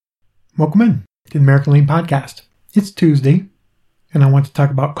Welcome in to the American Lean Podcast. It's Tuesday, and I want to talk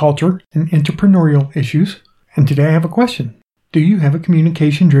about culture and entrepreneurial issues. And today I have a question. Do you have a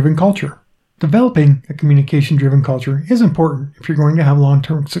communication-driven culture? Developing a communication-driven culture is important if you're going to have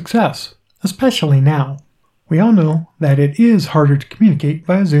long-term success, especially now. We all know that it is harder to communicate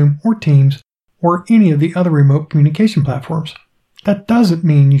via Zoom or Teams or any of the other remote communication platforms. That doesn't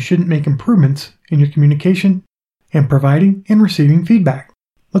mean you shouldn't make improvements in your communication and providing and receiving feedback.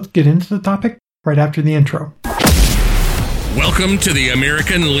 Let's get into the topic right after the intro. Welcome to the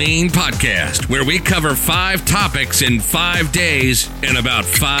American Lean Podcast, where we cover 5 topics in 5 days in about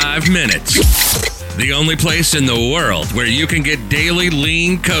 5 minutes. The only place in the world where you can get daily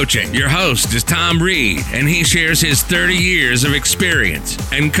lean coaching. Your host is Tom Reed, and he shares his 30 years of experience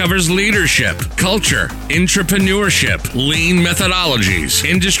and covers leadership, culture, entrepreneurship, lean methodologies,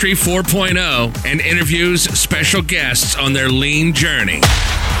 Industry 4.0, and interviews special guests on their lean journey.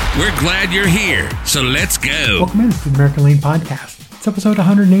 We're glad you're here, so let's go. Welcome in to the American Lean Podcast. It's episode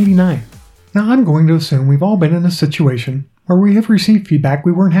 189. Now, I'm going to assume we've all been in a situation where we have received feedback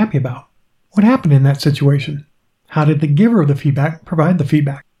we weren't happy about. What happened in that situation? How did the giver of the feedback provide the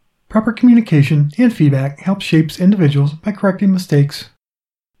feedback? Proper communication and feedback helps shape individuals by correcting mistakes,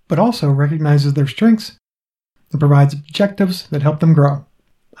 but also recognizes their strengths and provides objectives that help them grow.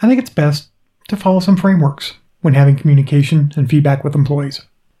 I think it's best to follow some frameworks when having communication and feedback with employees.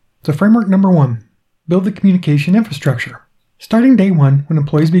 So framework number 1, build the communication infrastructure. Starting day 1 when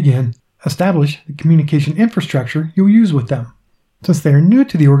employees begin, establish the communication infrastructure you'll use with them. Since they are new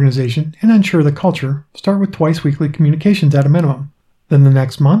to the organization and unsure of the culture, start with twice weekly communications at a minimum. Then the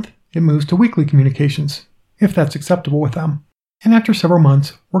next month, it moves to weekly communications, if that's acceptable with them. And after several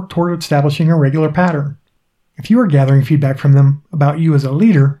months, work toward establishing a regular pattern. If you are gathering feedback from them about you as a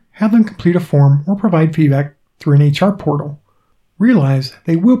leader, have them complete a form or provide feedback through an HR portal. Realize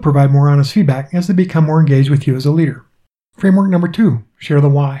they will provide more honest feedback as they become more engaged with you as a leader. Framework number 2, share the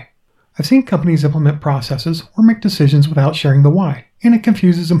why. I've seen companies implement processes or make decisions without sharing the why, and it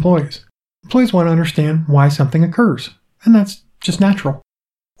confuses employees. Employees want to understand why something occurs, and that's just natural.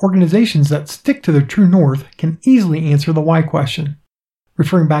 Organizations that stick to their true north can easily answer the why question.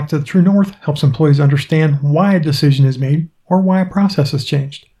 Referring back to the true north helps employees understand why a decision is made or why a process is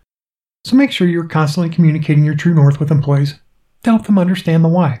changed. So make sure you're constantly communicating your true north with employees to help them understand the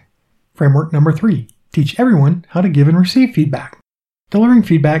why. Framework number 3, teach everyone how to give and receive feedback. Delivering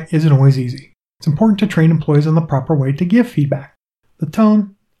feedback isn't always easy. It's important to train employees on the proper way to give feedback. The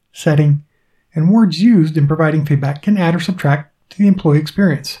tone, setting, and words used in providing feedback can add or subtract to the employee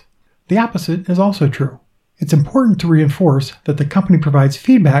experience. The opposite is also true. It's important to reinforce that the company provides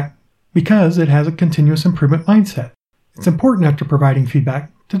feedback because it has a continuous improvement mindset. It's important after providing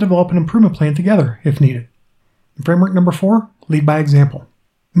feedback to develop an improvement plan together if needed. Framework number 4, lead by example.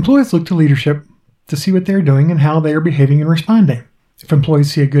 Employees look to leadership to see what they are doing and how they are behaving and responding. If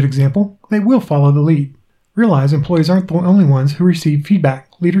employees see a good example, they will follow the lead. Realize employees aren't the only ones who receive feedback.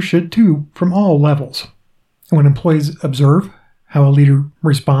 Leaders should too, from all levels. And when employees observe how a leader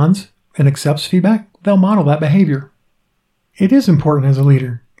responds and accepts feedback, they'll model that behavior. It is important as a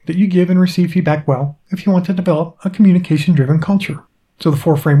leader that you give and receive feedback well if you want to develop a communication-driven culture. So the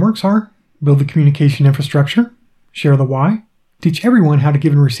 4 frameworks are: build the communication infrastructure, share the why, teach everyone how to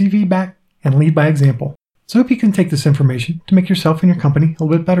give and receive feedback, and lead by example. So I hope you can take this information to make yourself and your company a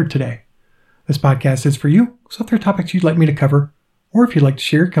little bit better today. This podcast is for you, so if there are topics you'd like me to cover, or if you'd like to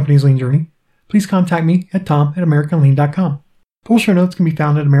share your company's lean journey, please contact me at tom@americanlean.com. Full show notes can be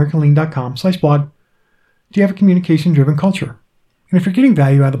found at americanlean.com/blog. Do you have a communication-driven culture? And if you're getting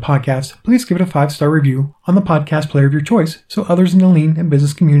value out of the podcast, please give it a 5-star review on the podcast player of your choice so others in the lean and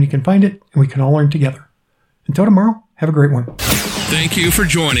business community can find it and we can all learn together. Until tomorrow, have a great one. Thank you for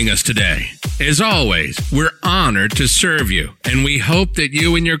joining us today. As always, we're honored to serve you, and we hope that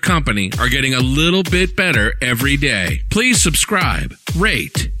you and your company are getting a little bit better every day. Please subscribe,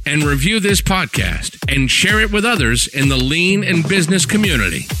 rate, and review this podcast, and share it with others in the lean and business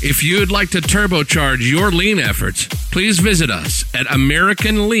community. If you'd like to turbocharge your lean efforts, please visit us at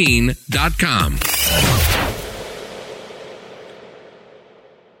AmericanLean.com.